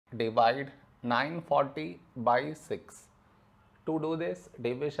divide 940 by 6. To do this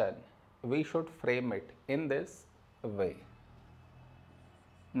division, we should frame it in this way.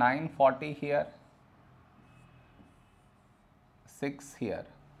 940 here, 6 here.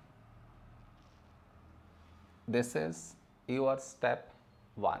 This is your step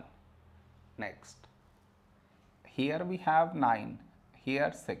 1. Next, here we have 9,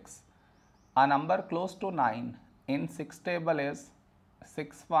 here 6. A number close to 9 in 6 table is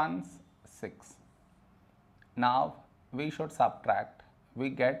 6 ones 6. Now we should subtract, we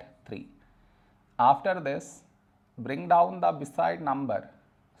get 3. After this, bring down the beside number,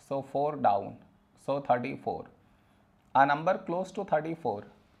 so 4 down, so 34. A number close to 34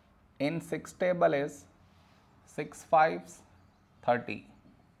 in 6 table is 6 fives 30.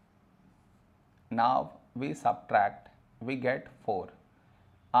 Now we subtract, we get 4.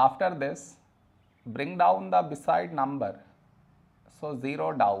 After this, bring down the beside number, so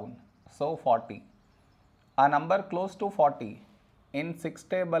 0 down, so 40. A number close to 40 in 6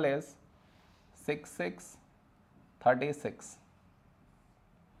 table is 6 6 36.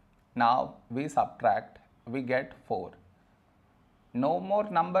 Now we subtract, we get 4. No more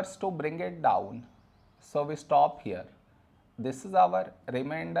numbers to bring it down, so we stop here. This is our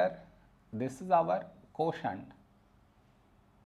remainder, this is our quotient.